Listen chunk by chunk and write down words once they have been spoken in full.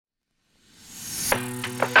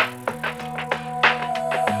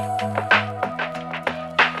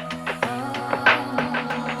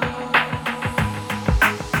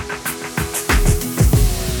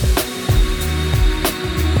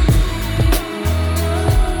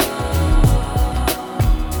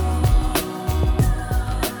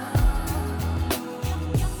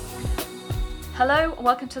and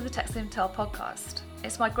welcome to the Textile Intel podcast.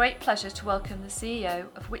 It's my great pleasure to welcome the CEO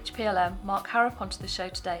of Which PLM, Mark Harrop, onto the show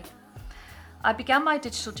today. I began my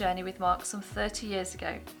digital journey with Mark some 30 years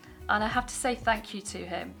ago, and I have to say thank you to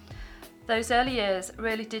him. Those early years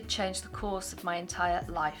really did change the course of my entire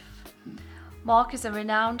life. Mark is a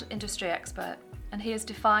renowned industry expert, and he has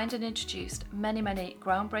defined and introduced many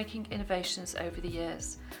groundbreaking innovations over the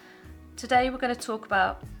years. Today we're going to talk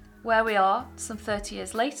about where we are some 30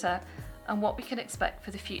 years later and what we can expect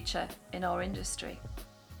for the future in our industry.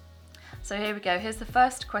 So here we go. Here's the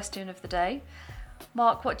first question of the day.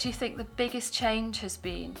 Mark, what do you think the biggest change has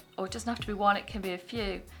been, or it doesn't have to be one, it can be a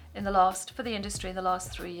few, for the industry in the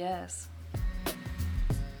last 3 years?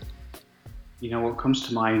 You know, what comes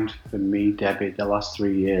to mind for me, Debbie, the last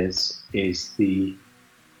 3 years is the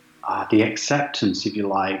acceptance, if you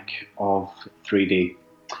like, of 3D.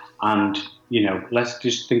 And, you know, let's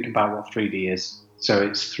just think about what 3D is. So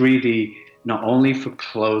it's 3D not only for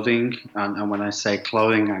clothing, and when I say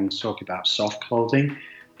clothing, I'm talking about soft clothing,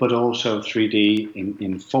 but also 3D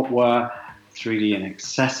in footwear, 3D in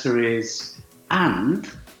accessories, and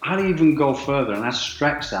I'd even go further and I'd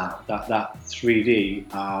stretch out that 3D,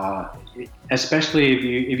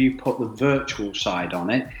 especially if you put the virtual side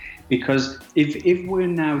on it, because if we're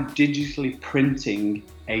now digitally printing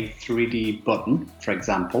a 3D button, for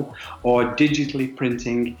example, or digitally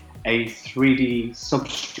printing a 3D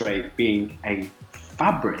substrate being a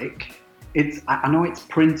fabric, I know it's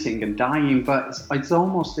printing and dyeing, but it's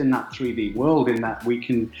almost in that 3D world, in that we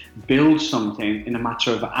can build something in a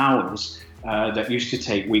matter of hours that used to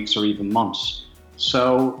take weeks or even months.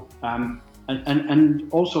 So,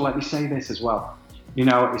 and also let me say this as well, you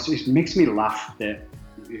know, it makes me laugh that,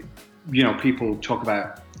 you know, people talk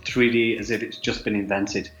about 3D as if it's just been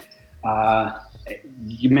invented.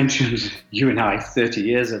 You mentioned you and I 30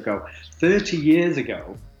 years ago. 30 years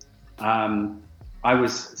ago, I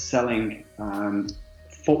was selling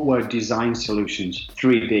footwear design solutions,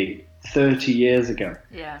 3D, 30 years ago.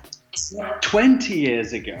 Yeah. 20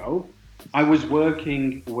 years ago, I was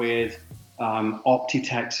working with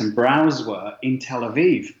Optitex and Browswear in Tel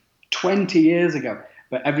Aviv, 20 years ago.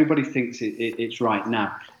 But everybody thinks it's right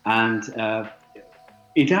now. And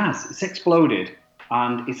it has. It's exploded,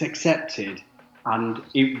 and it's accepted, and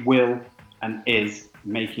it will and is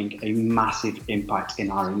making a massive impact in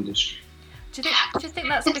our industry. Do you think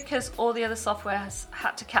that's because all the other software has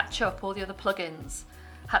had to catch up, all the other plugins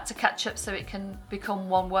had to catch up so it can become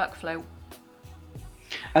one workflow?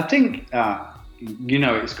 I think, you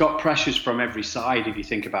know, it's got pressures from every side if you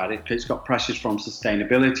think about it. It's got pressures from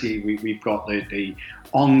sustainability. We've got the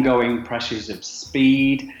ongoing pressures of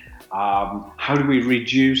speed. How do we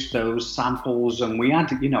reduce those samples? And we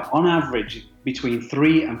had, you know, on average, between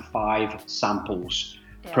 3 and 5 samples,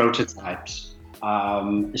 prototypes,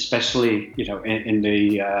 especially, you know, in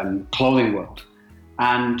the clothing world.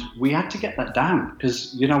 And we had to get that down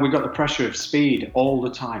because, you know, we got the pressure of speed all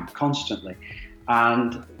the time, constantly.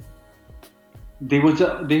 And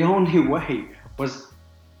the only way was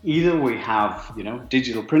either we have, you know,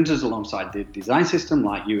 digital printers alongside the design system,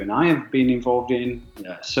 like you and I have been involved in,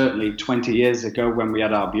 certainly 20 years ago when we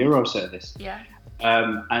had our bureau service. Yeah.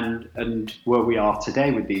 And where we are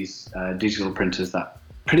today with these digital printers that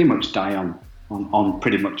pretty much die on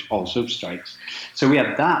pretty much all substrates. So we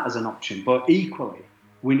had that as an option, but equally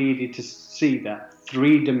we needed to see that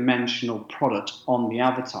 3-dimensional product on the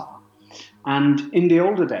avatar. And in the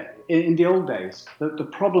old days, the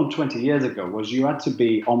problem 20 years ago was you had to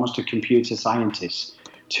be almost a computer scientist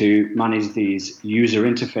to manage these user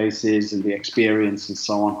interfaces and the experience and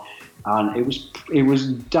so on. And it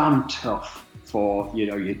was damn tough for, you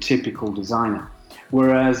know, your typical designer.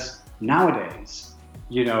 Whereas nowadays,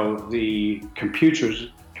 you know, the computers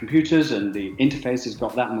and the interfaces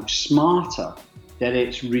got that much smarter that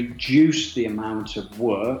it's reduced the amount of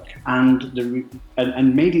work and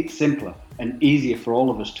made it simpler and easier for all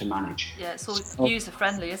of us to manage. Yeah, it's all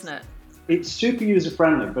user-friendly, isn't it? It's super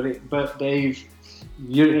user-friendly, but they've,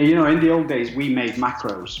 you know, in the old days we made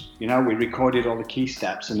macros. You know, we recorded all the key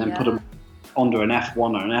steps and then put them onto an F1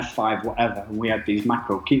 or an F5, whatever, and we had these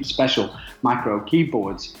special macro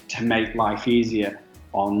keyboards to make life easier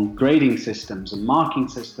on grading systems and marking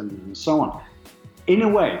systems and so on. In a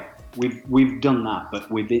way, we've done that,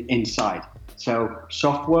 but with it inside. So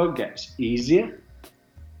software gets easier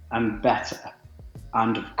and better.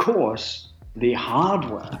 And of course, the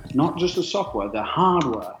hardware, not just the software, the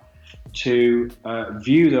hardware to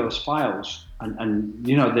view those files and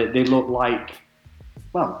you know, they look like,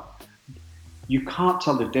 well, you can't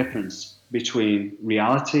tell the difference between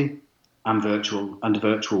reality and the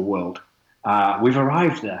virtual world. We've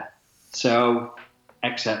arrived there. So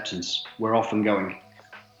acceptance, we're off and going.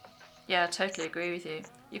 Yeah, I totally agree with you.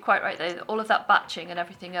 You're quite right there. All of that batching and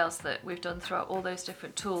everything else that we've done throughout all those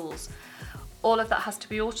different tools, all of that has to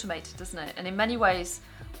be automated, doesn't it? And in many ways,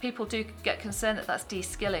 people do get concerned that that's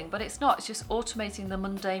de-skilling, but it's not. It's just automating the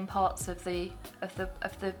mundane parts of the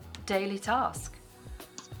daily task.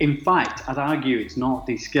 In fact, I'd argue it's not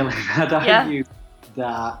de-skilling. I'd Yeah. argue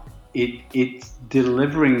that it's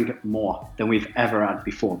delivering more than we've ever had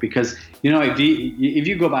before. Because if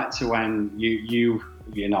you go back to when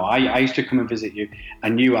I used to come and visit you,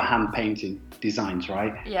 and you were hand painting designs,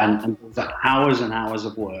 right? Yeah. And it was hours and hours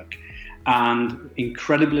of work, and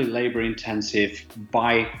incredibly labor intensive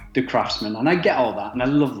by the craftsmen. And I get all that, and I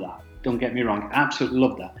love that. Don't get me wrong, I absolutely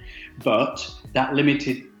love that. But that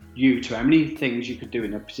limited you to how many things you could do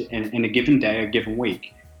in a given day, a given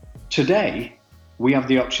week. Today, we have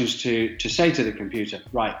the options to say to the computer,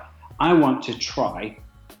 right, I want to try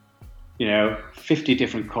 50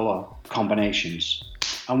 different color combinations,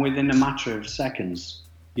 and within a matter of seconds,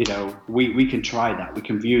 we can try that, we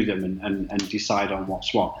can view them and decide on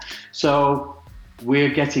what's what. So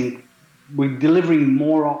we're delivering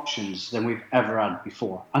more options than we've ever had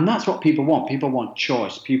before, and that's what people want. People want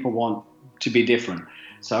choice, people want to be different,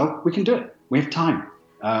 so we can do it. We have time.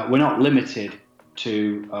 We're not limited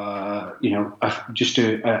to just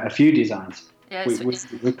a few designs. Yeah,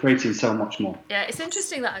 we're creating so much more. Yeah, it's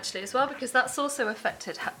interesting that actually as well, because that's also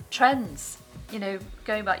affected trends.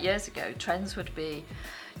 Going back years ago, trends would be,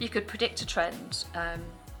 you could predict a trend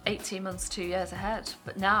 18 months, 2 years ahead.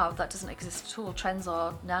 But now that doesn't exist at all. Trends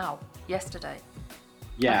are now, yesterday.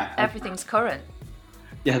 Yeah. Everything's current.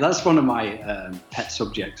 Yeah, that's one of my pet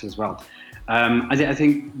subjects as well. I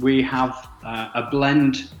think we have a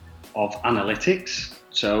blend of analytics.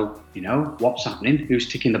 So, what's happening, who's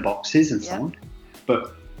ticking the boxes and so on.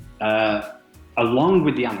 But along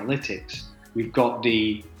with the analytics, we've got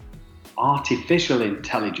the artificial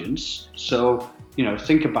intelligence. So,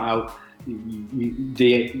 think about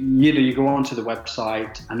you go onto the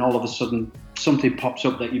website and all of a sudden something pops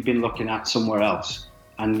up that you've been looking at somewhere else.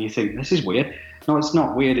 And you think, this is weird. No, it's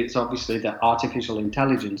not weird. It's obviously that artificial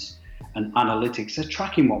intelligence and analytics are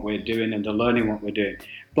tracking what we're doing and they're learning what we're doing.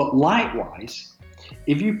 But likewise,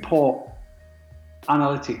 if you put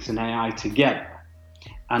analytics and AI together,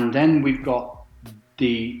 and then we've got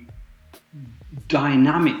the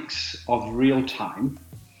dynamics of real time,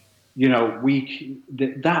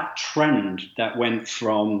 that trend that went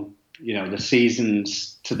from the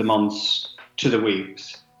seasons to the months to the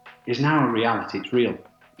weeks is now a reality. It's real.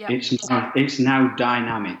 Yeah. It's now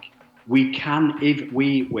dynamic. We can, if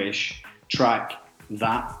we wish, track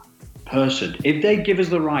that person if they give us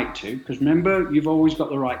the right to, because remember, you've always got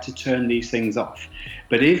the right to turn these things off.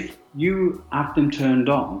 But if you have them turned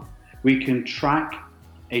on, we can track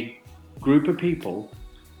a group of people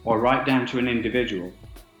or right down to an individual,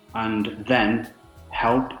 and then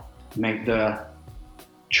help make their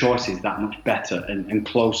choices that much better and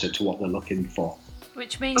closer to what they're looking for.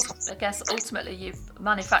 Which means, I guess, ultimately,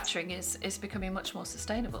 manufacturing is becoming much more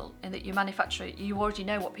sustainable in that you manufacture, you already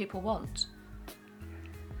know what people want.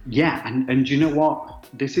 Yeah, and you know what?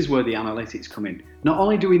 This is where the analytics come in. Not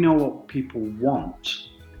only do we know what people want,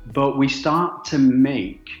 but we start to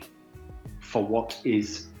make for what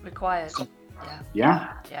is required.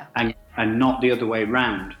 Yeah. And not the other way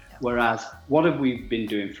around. Yeah. Whereas, what have we been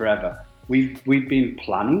doing forever? We've been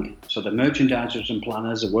planning. So the merchandisers and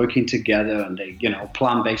planners are working together, and they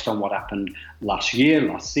plan based on what happened last year,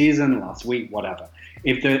 last season, last week, whatever.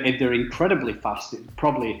 If they're incredibly fast, it's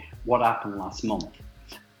probably what happened last month.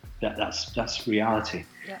 That's reality.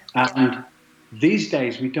 Yeah. And these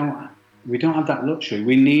days we don't have that luxury.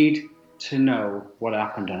 We need to know what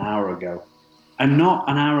happened an hour ago, and not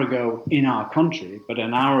an hour ago in our country, but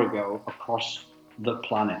an hour ago across the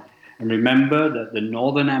planet. And remember that the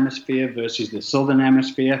northern hemisphere versus the southern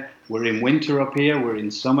hemisphere. We're in winter up here. We're in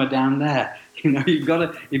summer down there. You've got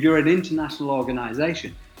to. If you're an international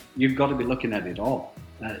organisation, you've got to be looking at it all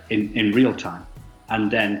in real time. And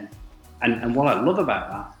then, and what I love about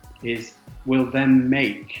that is we'll then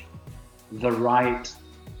make the right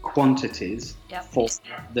quantities for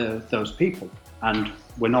those people, and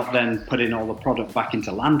we're not then putting all the product back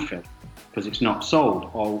into landfill because it's not sold,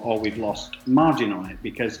 or we've lost margin on it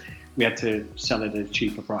because we had to sell it at a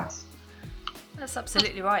cheaper price. That's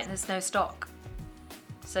absolutely right, and there's no stock.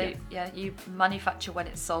 So you manufacture when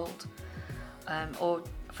it's sold, or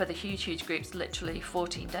for the huge groups, literally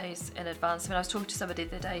 14 days in advance. I mean, I was talking to somebody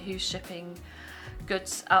the other day who's shipping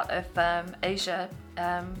goods out of Asia,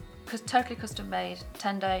 totally custom made,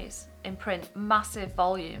 10 days in print, massive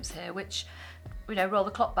volumes here, which, roll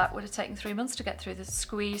the clock back, would have taken 3 months to get through the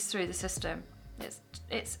squeeze through the system.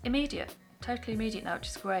 It's immediate. totally immediate now, which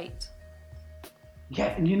is great.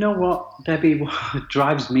 Yeah, and you know what, Debbie, what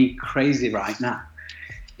drives me crazy right now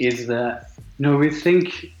is that,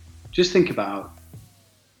 just think about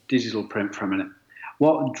digital print for a minute.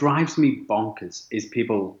 What drives me bonkers is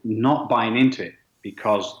people not buying into it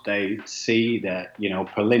because they see that,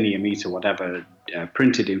 per linear meter, whatever,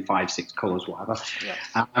 printed in 5-6 colours, whatever,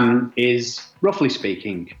 is, roughly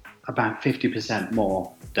speaking, about 50%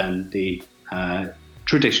 more than the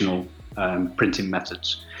traditional printing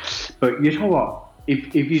methods. But you know what?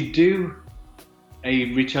 If you do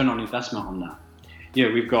a return on investment on that,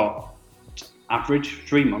 we've got average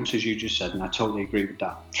 3 months, as you just said, and I totally agree with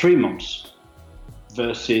that. 3 months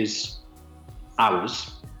versus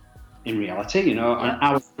hours in reality, an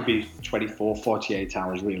hour could be 24, 48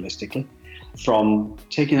 hours realistically from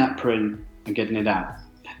taking that print and getting it out.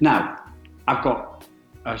 Now, I've got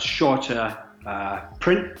a shorter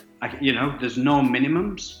print. There's no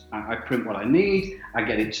minimums. I print what I need. I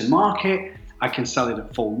get it to market. I can sell it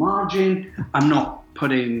at full margin. I'm not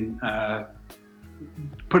putting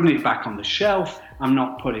it back on the shelf. I'm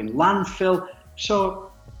not putting landfill.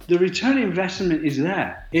 So the return investment is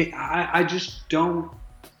there. I just don't.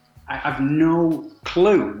 I have no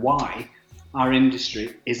clue why our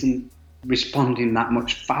industry isn't responding that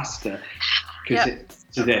much faster to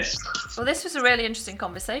this. Well, this was a really interesting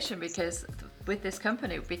conversation with this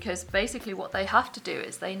company, because basically what they have to do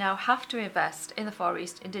is they now have to invest in the Far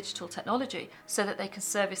East in digital technology so that they can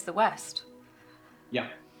service the West. Yeah.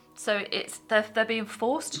 So they're being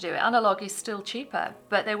forced to do it. Analog is still cheaper,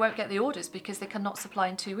 but they won't get the orders because they cannot supply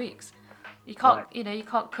in 2 weeks. You can't, you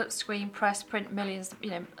can't cut, screen, press, print millions,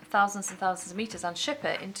 thousands and thousands of meters and ship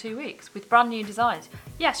it in 2 weeks with brand new designs.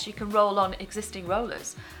 Yes, you can roll on existing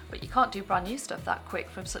rollers, but you can't do brand new stuff that quick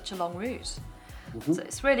from such a long route. Mm-hmm. So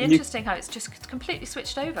it's really interesting how it's just completely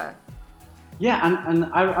switched over. Yeah, and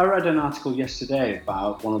I read an article yesterday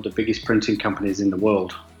about one of the biggest printing companies in the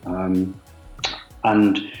world.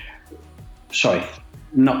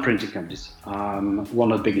 Not printing companies,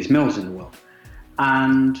 one of the biggest mills in the world.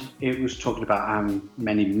 And it was talking about how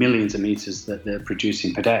many millions of meters that they're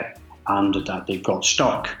producing per day, and that they've got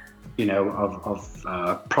stock,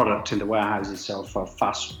 of product in the warehouses, so for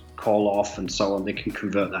fast call off and so on, they can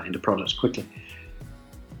convert that into products quickly.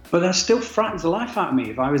 But that still frightens the life out of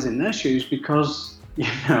me if I was in their shoes, because,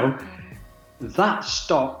 that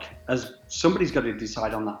stock, as somebody's got to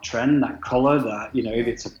decide on that trend, that colour, that, if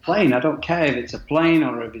it's a plane, I don't care if it's a plane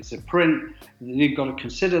or if it's a print, they've got to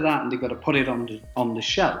consider that and they've got to put it on the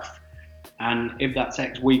shelf. And if that's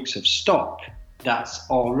X weeks of stock, that's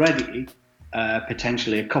already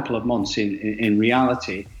potentially a couple of months in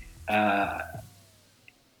reality out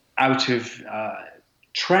of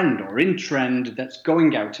trend or in trend that's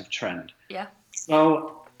going out of trend. Yeah.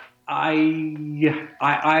 So I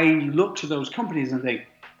look to those companies and think,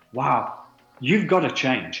 wow, you've got to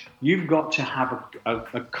change. You've got to have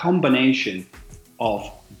a combination of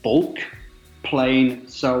bulk, plain,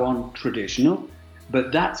 so on, traditional,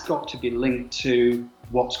 but that's got to be linked to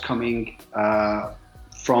what's coming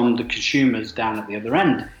from the consumers down at the other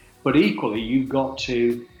end. But equally, you've got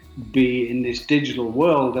to be in this digital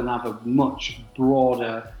world and have a much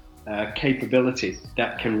broader capability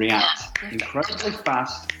that can react incredibly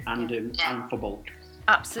fast and for bulk.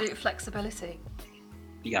 Absolute flexibility.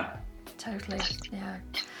 Yeah. Totally. Yeah.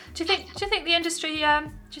 Do you think the industry?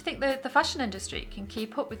 Do you think the fashion industry can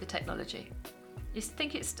keep up with the technology? I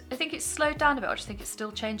think it's slowed down a bit, or do you think it's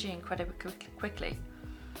still changing incredibly quickly?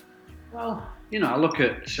 Well, I look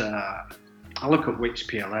at Wix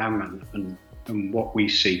PLM and what we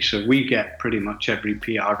see. So we get pretty much every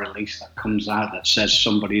PR release that comes out that says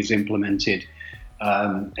somebody's implemented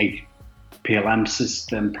a PLM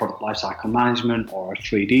system, product lifecycle management, or a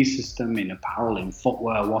 3D system in apparel, in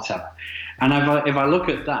footwear, whatever. And if I look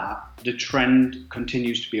at that, the trend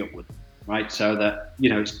continues to be upward, right? So that,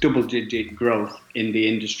 it's double-digit growth in the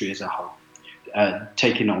industry as a whole,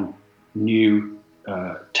 taking on new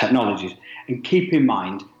technologies. And keep in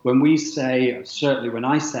mind, when I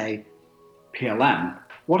say PLM,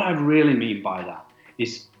 what I really mean by that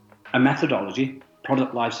is a methodology,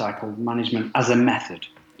 product lifecycle management as a method.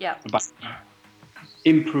 Yeah. About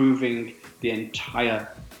improving the entire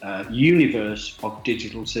universe of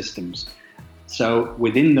digital systems. So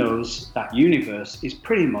within that universe is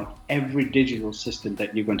pretty much every digital system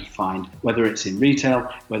that you're going to find, whether it's in retail,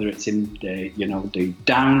 whether it's in the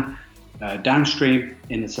downstream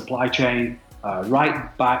in the supply chain,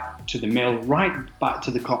 right back to the mill, right back to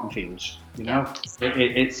the cotton fields.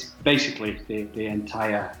 It's basically the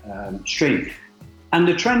entire stream. And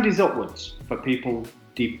the trend is upwards for people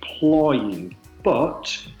deploying,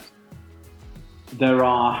 but there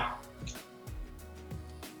are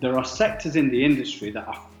there are sectors in the industry that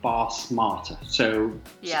are far smarter. So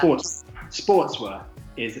Yeah. sportswear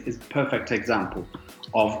is a perfect example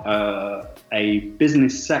of a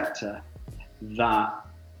business sector that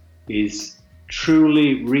is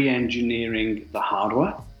truly re-engineering the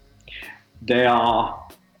hardware. They are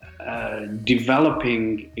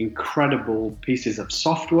developing incredible pieces of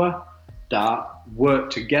software that work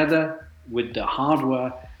together with the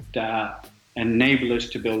hardware that enable us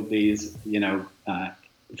to build these,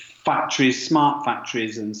 factories, smart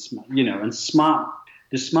factories, and the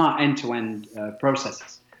smart end-to-end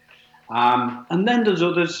processes. And then there's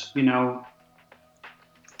others,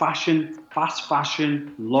 fast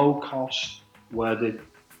fashion, low cost, where they're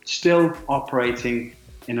still operating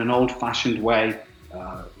in an old-fashioned way.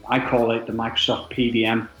 I call it the Microsoft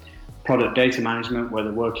PDM, product data management, where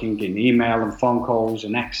they're working in email and phone calls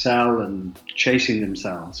and Excel and chasing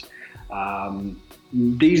themselves.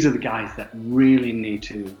 These are the guys that really need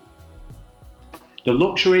to. The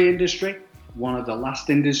luxury industry, one of the last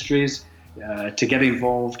industries to get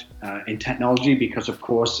involved in technology, because of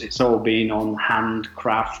course it's all been on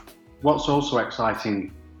handcraft. What's also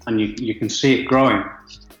exciting, and you can see it growing,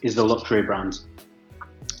 is the luxury brands.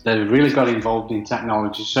 They've really got involved in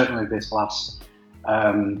technology, certainly this last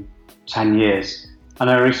 10 years. And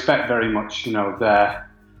I respect very much, their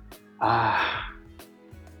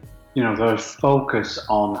focus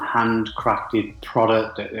on handcrafted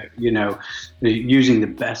product, using the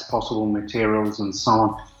best possible materials and so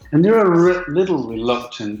on. And they're a little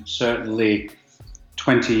reluctant, certainly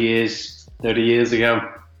 20 years, 30 years ago,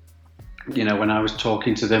 when I was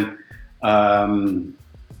talking to them.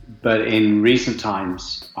 But in recent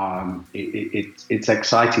times, it's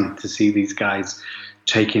exciting to see these guys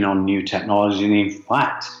taking on new technology. And in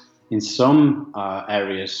fact, in some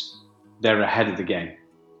areas, they're ahead of the game.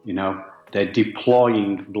 They're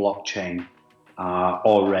deploying blockchain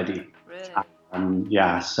already.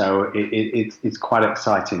 Really? So it's quite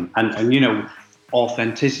exciting. And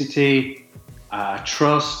authenticity,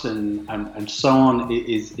 trust, and so on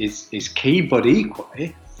is key. But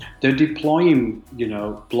equally, they're deploying,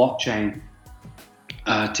 blockchain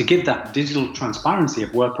to give that digital transparency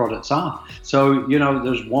of where products are. So,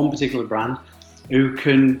 there's one particular brand who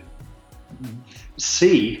can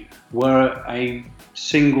see where a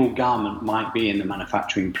single garment might be in the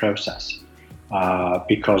manufacturing process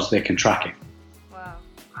because they can track it. Wow.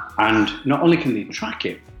 And not only can they track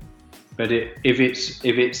it, but if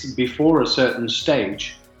it's before a certain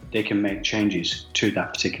stage, they can make changes to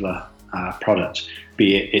that particular product,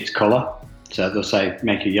 be it its color. So they'll say,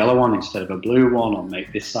 make a yellow one instead of a blue one, or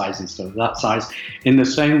make this size instead of that size. In the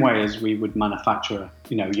same way as we would manufacture,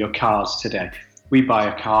 your cars today. We buy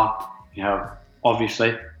a car,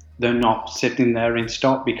 obviously they're not sitting there in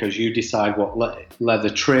stock because you decide what leather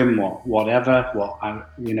trim, what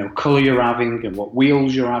color you're having, and what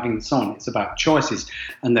wheels you're having, and so on. It's about choices,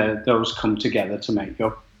 and those come together to make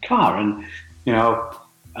your car. And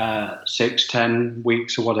 6-10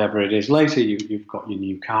 weeks or whatever it is later, you've got your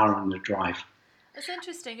new car on the drive. It's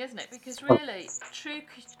interesting, isn't it? Because really, true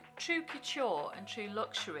couture and true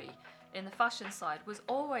luxury in the fashion side was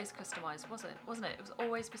always customized, wasn't it? It was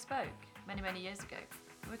always bespoke many years ago.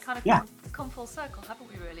 We've kind of come full circle, haven't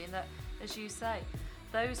we, really? In that, as you say,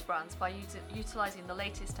 those brands, by utilising the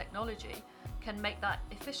latest technology, can make that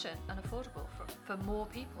efficient and affordable for more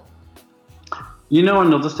people.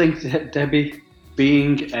 Another thing, Debbie,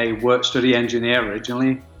 being a work-study engineer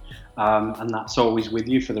originally, and that's always with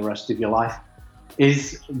you for the rest of your life,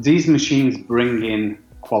 is these machines bring in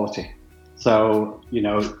quality. So,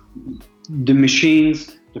 the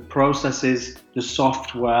machines, the processes, the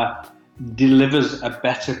software delivers a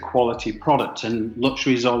better quality product, and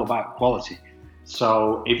luxury is all about quality.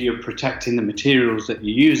 So if you're protecting the materials that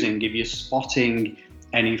you're using, if you're spotting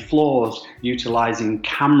any flaws, utilizing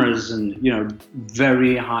cameras and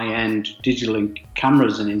very high-end digital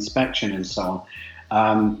cameras and inspection and so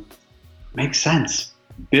on, makes sense.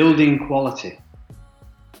 Building quality.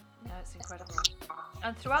 Yeah, it's incredible.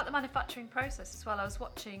 And throughout the manufacturing process as well, I was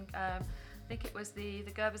watching, I think it was the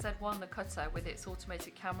Gerber Z1, the cutter with its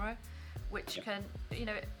automated camera, which can,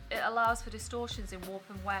 it allows for distortions in warp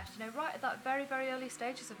and weft. Right at that very, very early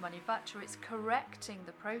stages of manufacture, it's correcting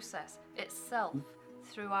the process itself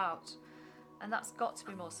throughout, and that's got to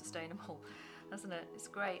be more sustainable, hasn't it? It's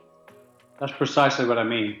great. That's precisely what I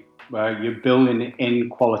mean, where you're building in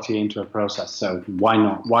quality into a process. So why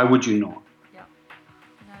not? Why would you not? Yeah,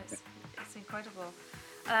 no, it's incredible.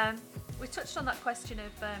 We touched on that question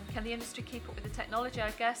of can the industry keep up with the technology?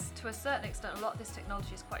 I guess to a certain extent, a lot of this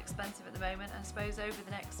technology is quite expensive at the moment. I suppose over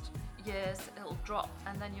the next years it'll drop,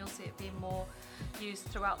 and then you'll see it being more used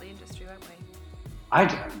throughout the industry, won't we?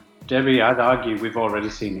 Debbie, I'd argue we've already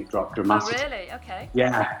seen it drop dramatically. Oh, really? Okay.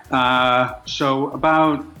 Yeah. So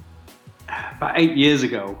about 8 years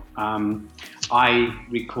ago, I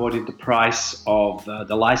recorded the price of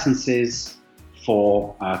the licenses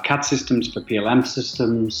for CAD systems, for PLM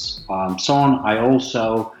systems, so on. I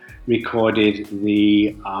also recorded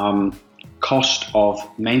the cost of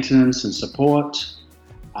maintenance and support,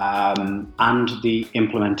 and the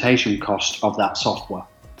implementation cost of that software,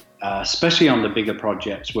 especially on the bigger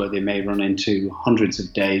projects where they may run into hundreds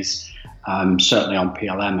of days, certainly on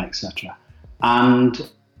PLM, etc. And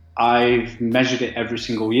I've measured it every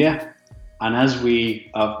single year. And as we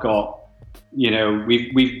have got,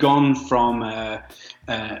 we've gone from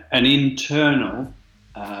an internal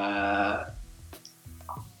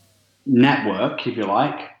network, if you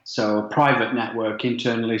like, so a private network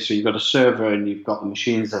internally, so you've got a server and you've got the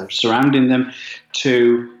machines that are surrounding them,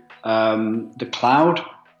 to the cloud.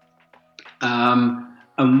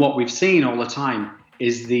 And what we've seen all the time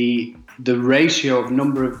is the ratio of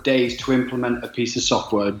number of days to implement a piece of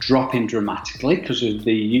software dropping dramatically because of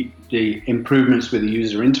the improvements with the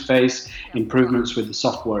user interface, improvements with the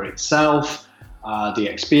software itself, the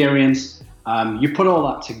experience. You put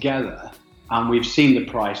all that together, and we've seen the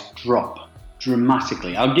price drop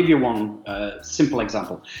dramatically. I'll give you one simple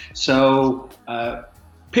example. So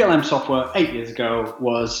PLM software 8 years ago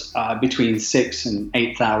was between $6,000 and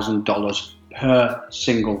 $8,000 per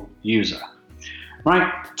single user.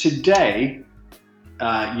 Right, today,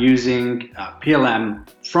 using PLM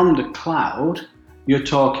from the cloud, you're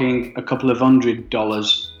talking a couple of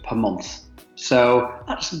 $100 per month. So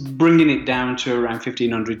that's bringing it down to around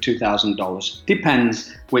 $1,500, $2,000.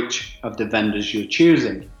 Depends which of the vendors you're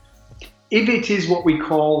choosing. If it is what we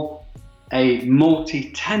call a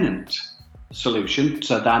multi-tenant solution,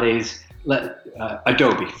 so that is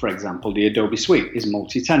Adobe, for example, the Adobe Suite is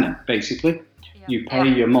multi-tenant. Basically, you pay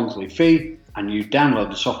your monthly fee, and you download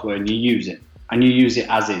the software and you use it. And you use it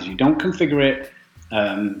as is. You don't configure it.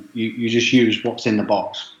 You just use what's in the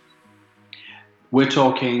box. We're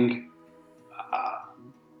talking,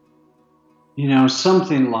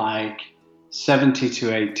 something like $70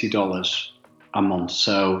 to $80 a month.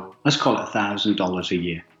 So let's call it $1,000 a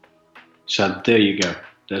year. So there you go.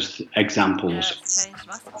 There's examples. Yeah, it's changed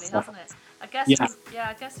massively, hasn't it? I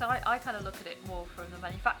guess I kind of look at it more from the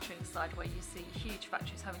manufacturing side, where you see huge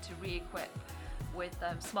factories having to re-equip with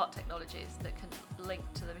smart technologies that can link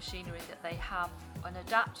to the machinery that they have and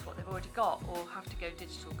adapt what they've already got, or have to go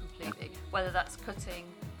digital completely, whether that's cutting,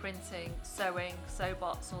 printing, sewing,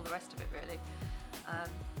 sewbots, all the rest of it really.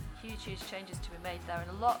 Huge changes to be made there, and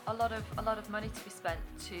a lot of money to be spent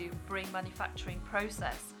to bring manufacturing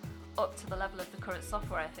process up to the level of the current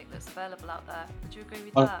software I think that's available out there. Would you agree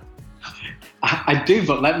with that? I do,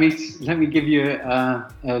 but let me give you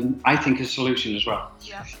I think a solution as well.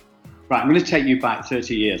 Yeah. Right, I'm going to take you back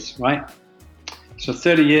 30 years, right? So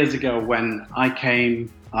 30 years ago, when I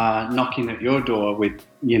came knocking at your door with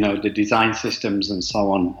the design systems and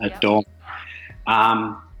so on at Dawn,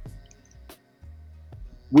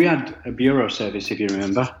 we had a bureau service, if you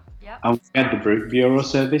remember. Yeah. And we had the bureau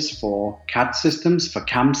service for CAD systems, for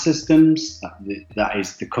CAM systems, that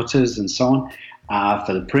is the cutters and so on,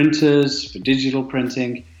 for the printers, for digital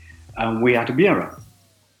printing, and we had a bureau.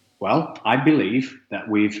 Well, I believe that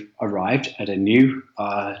we've arrived at a new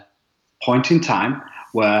point in time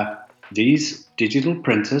where these digital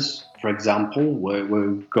printers, for example,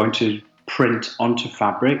 we're going to print onto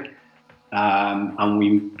fabric, and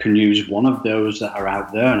we can use one of those that are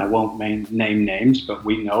out there, and I won't name names, but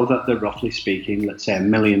we know that they're roughly speaking, let's say $1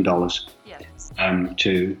 million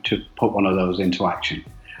to put one of those into action.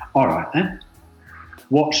 All right then,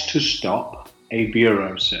 what's to stop a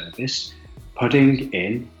bureau service putting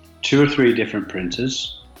in 2 or 3 different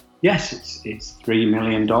printers? Yes, it's $3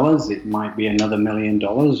 million. It might be another $1 million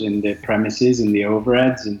in the premises, in the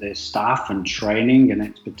overheads, in the staff and training and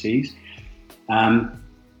expertise.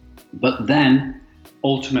 But then,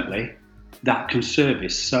 ultimately, that can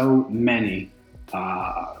service so many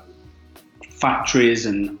factories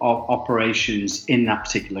and operations in that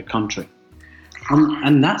particular country.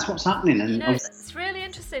 And that's what's happening. And it's really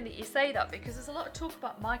interesting that you say that, because there's a lot of talk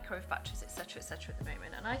about micro factories, etc., at the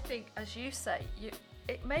moment. And I think, as you say,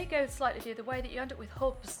 it may go slightly the other way, that you end up with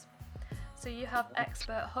hubs. So you have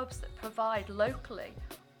expert hubs that provide locally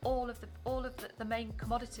all of the main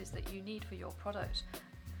commodities that you need for your product.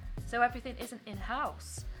 So everything isn't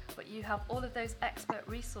in-house, but you have all of those expert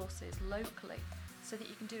resources locally so that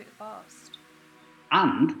you can do it fast.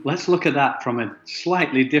 And let's look at that from a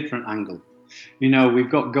slightly different angle. We've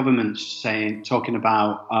got governments talking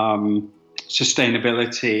about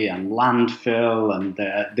sustainability and landfill, and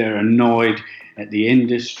they're annoyed at the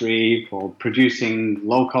industry for producing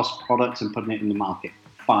low-cost products and putting it in the market.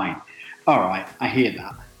 Fine. All right, I hear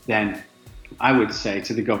that. Then I would say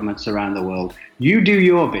to the governments around the world, you do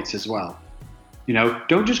your bit as well.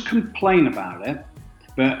 Don't just complain about it,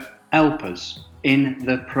 but help us in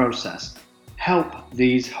the process. Help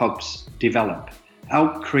these hubs develop.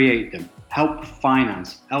 Help create them. Help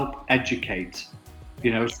finance. Help educate.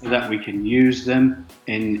 So that we can use them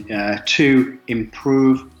to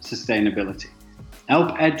improve sustainability.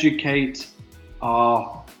 Help educate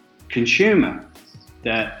our consumer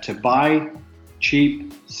that to buy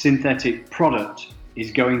cheap synthetic product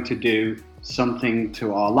is going to do something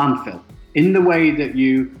to our landfill in the way that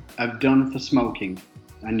you have done for smoking,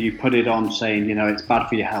 and you put it on saying, it's bad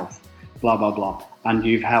for your health, blah, blah, blah, and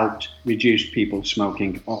you've helped reduce people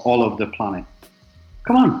smoking all over the planet.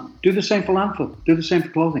 Come on, do the same for landfill, do the same for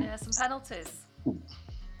clothing. Yeah, some penalties.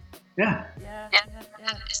 Yeah.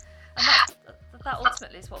 And that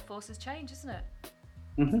ultimately is what forces change, isn't it?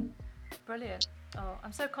 Mm-hmm. Brilliant. Oh,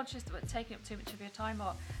 I'm so conscious that we're taking up too much of your time,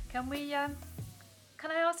 Mark. Can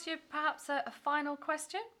I ask you perhaps a final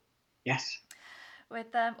question? Yes.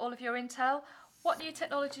 With all of your intel, what new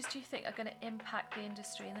technologies do you think are going to impact the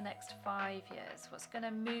industry in the next 5 years? What's going to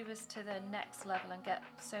move us to the next level and get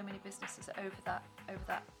so many businesses over that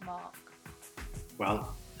mark?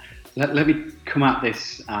 Well, let me come at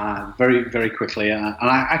this very, very quickly, and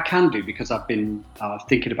I can do because I've been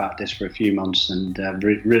thinking about this for a few months, and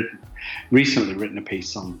recently written a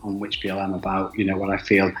piece on Which PLM about what I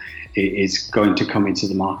feel is going to come into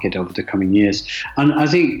the market over the coming years. And I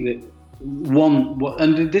think that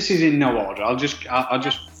and this is in no order. I'll just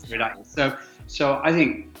read out. So I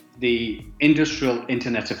think the industrial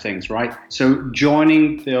Internet of Things, right? So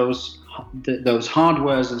joining those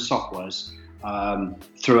hardwares and softwares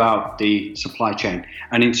throughout the supply chain,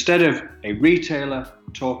 and instead of a retailer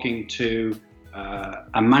talking to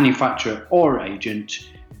a manufacturer or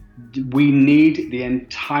agent, we need the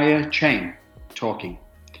entire chain talking.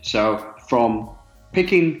 So from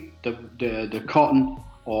picking the cotton,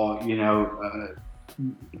 or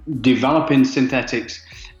developing synthetics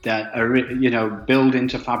that are build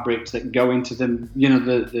into fabrics that go into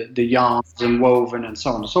the yarns and woven and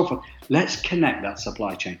so on and so forth. Let's connect that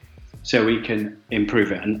supply chain so we can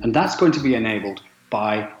improve it, and that's going to be enabled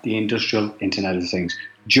by the industrial Internet of Things,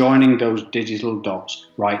 joining those digital dots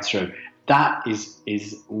right through. That is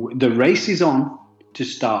the race is on to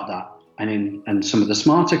start that, and some of the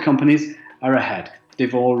smarter companies are ahead.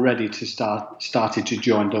 They've already started to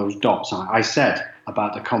join those dots. I said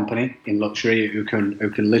about the company in luxury who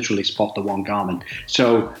can literally spot the one garment.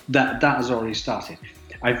 So that has already started.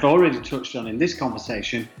 I've already touched on in this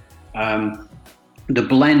conversation the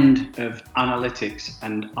blend of analytics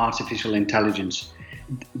and artificial intelligence.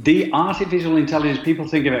 The artificial intelligence, people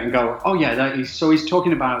think of it and go, oh yeah, he's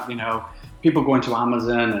talking about people going to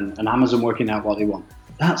Amazon and Amazon working out what they want.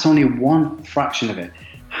 That's only one fraction of it.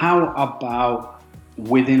 How about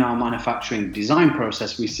within our manufacturing design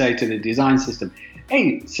process, we say to the design system,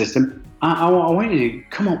 hey system, I want you to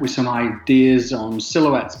come up with some ideas on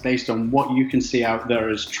silhouettes based on what you can see out there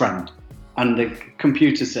as trend. And the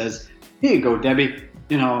computer says, here you go, Debbie,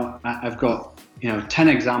 I've got 10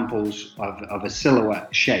 examples of a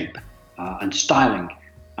silhouette shape and styling.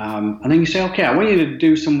 And then you say, okay, I want you to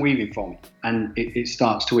do some weaving for me. And it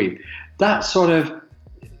starts to weave. That sort of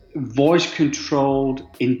voice-controlled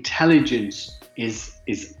intelligence is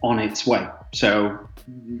on its way. So,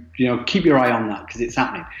 keep your eye on that because it's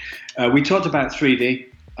happening. We talked about 3D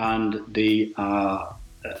and the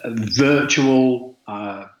virtual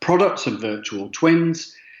products and virtual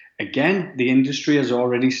twins. Again, the industry has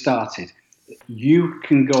already started. You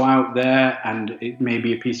can go out there and it may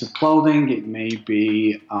be a piece of clothing, it may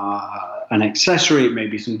be an accessory, it may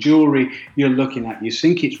be some jewelry you're looking at. You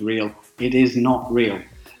think it's real. It is not real.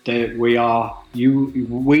 We are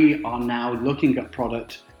now looking at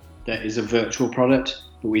product that is a virtual product,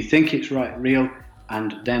 but we think it's real,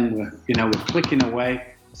 and then we're clicking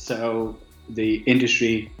away, so the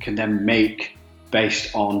industry can then make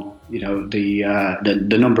based on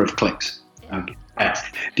the number of clicks. Okay.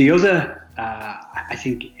 The other, I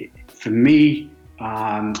think for me,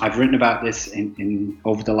 I've written about this in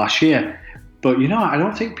over the last year. But I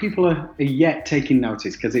don't think people are yet taking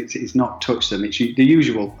notice because it's not touched them. It's the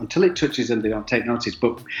usual. Until it touches them, they don't take notice.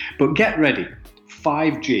 But get ready.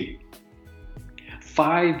 5G.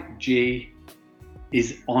 5G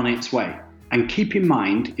is on its way. And keep in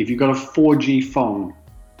mind, if you've got a 4G phone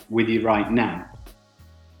with you right now,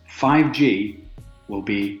 5G will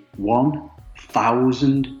be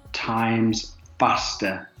 1,000 times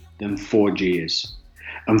faster than 4G is.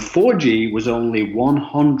 And 4G was only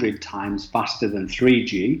 100 times faster than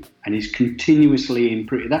 3G and is continuously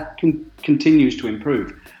improved. That continues to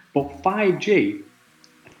improve. But 5G,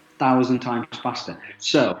 1,000 times faster.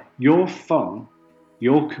 So your phone,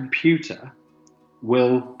 your computer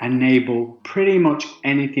will enable pretty much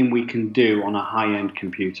anything we can do on a high-end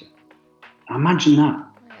computer. Imagine that.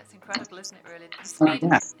 Yeah, it's incredible, isn't it, really?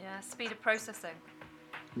 The speed of processing.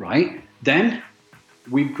 Right. Then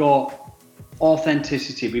we've got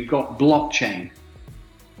authenticity. We've got blockchain.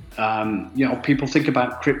 People think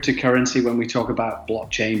about cryptocurrency when we talk about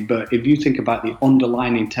blockchain, but if you think about the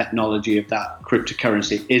underlying technology of that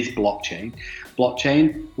cryptocurrency is blockchain.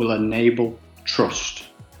 Blockchain will enable trust,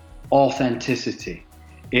 authenticity.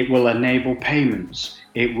 It will enable payments.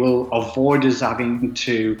 It will avoid us having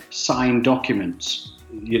to sign documents.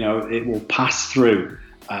 It will pass through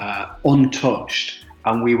untouched,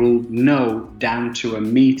 and we will know down to a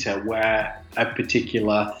meter where a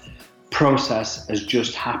particular process has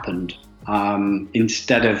just happened,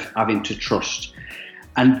 instead of having to trust.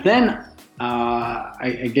 And then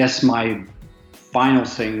I guess my final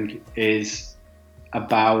thing is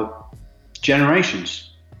about generations.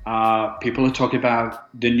 People are talking about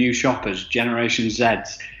the new shoppers, Generation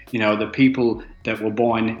Zs, the people that were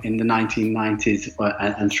born in the 1990s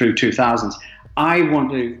and through 2000s.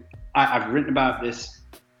 I've written about this,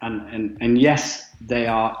 and yes, they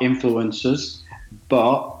are influencers,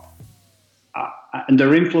 but they're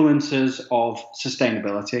influencers of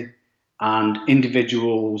sustainability and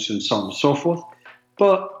individuals and so on and so forth.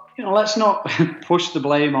 But let's not push the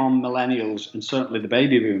blame on millennials and certainly the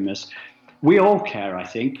baby boomers. We all care, I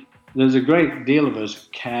think. There's a great deal of us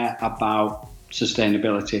care about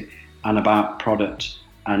sustainability and about product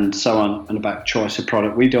and so on, and about choice of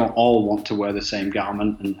product. We don't all want to wear the same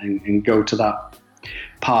garment and go to that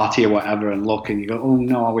party or whatever and look and you go, oh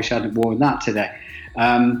no, I wish I'd worn that today.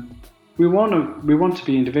 We want to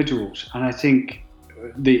be individuals, and I think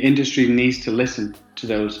the industry needs to listen to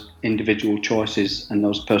those individual choices and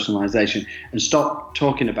those personalisation and stop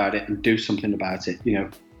talking about it and do something about it.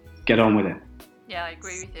 Get on with it. Yeah, I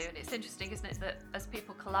agree with you. And it's interesting, isn't it, that as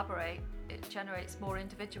people collaborate, it generates more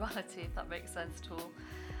individuality, if that makes sense at all.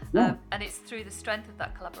 Yeah. And it's through the strength of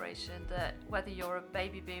that collaboration that whether you're a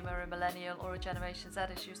baby boomer, a millennial, or a Generation Z,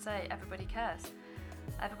 as you say, everybody cares.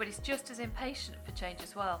 Everybody's just as impatient for change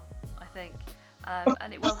as well, I think,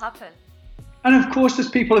 and it will happen. And of course, there's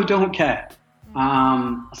people who don't care,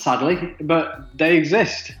 sadly, but they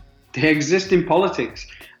exist. They exist in politics.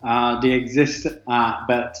 They exist,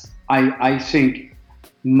 but I think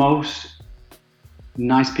most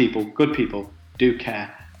nice people, good people, do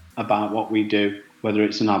care about what we do, whether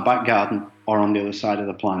it's in our back garden or on the other side of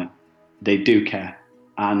the planet. They do care.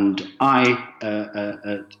 And I,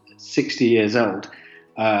 at 60 years old,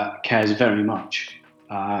 cares very much.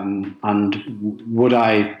 And would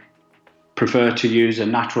I prefer to use a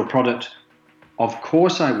natural product? Of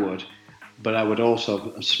course I would, but I would also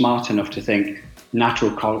be smart enough to think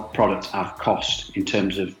natural products have cost in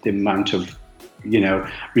terms of the amount of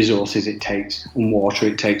resources it takes and water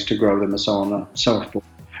it takes to grow them and so on and so forth.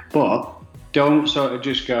 But don't sort of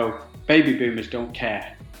just go, baby boomers don't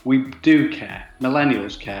care. We do care.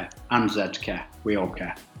 Millennials care and Zeds care. We all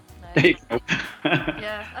care. There you go.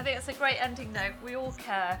 Yeah, I think it's a great ending note. We all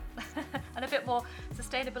care. And a bit more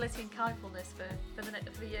sustainability and kindfulness for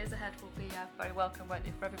the years ahead will be very welcome, won't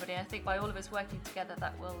it, for everybody. And I think by all of us working together,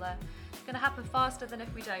 that will it's going to happen faster than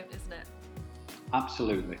if we don't, isn't it?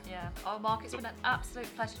 Absolutely. Yeah. Oh, Mark, it's been an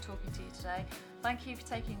absolute pleasure talking to you today. Thank you for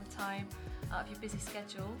taking the time out of your busy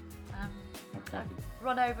schedule. I've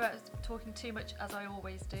run over talking too much, as I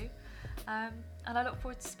always do. And I look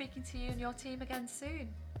forward to speaking to you and your team again soon.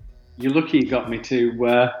 You're lucky you got me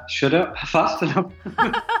to shut up fast enough.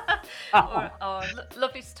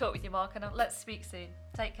 Lovely to talk with you, Mark, and let's speak soon.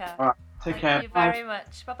 Take care. All right. Take care. Thank you very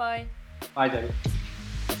much. Bye-bye. Bye, David.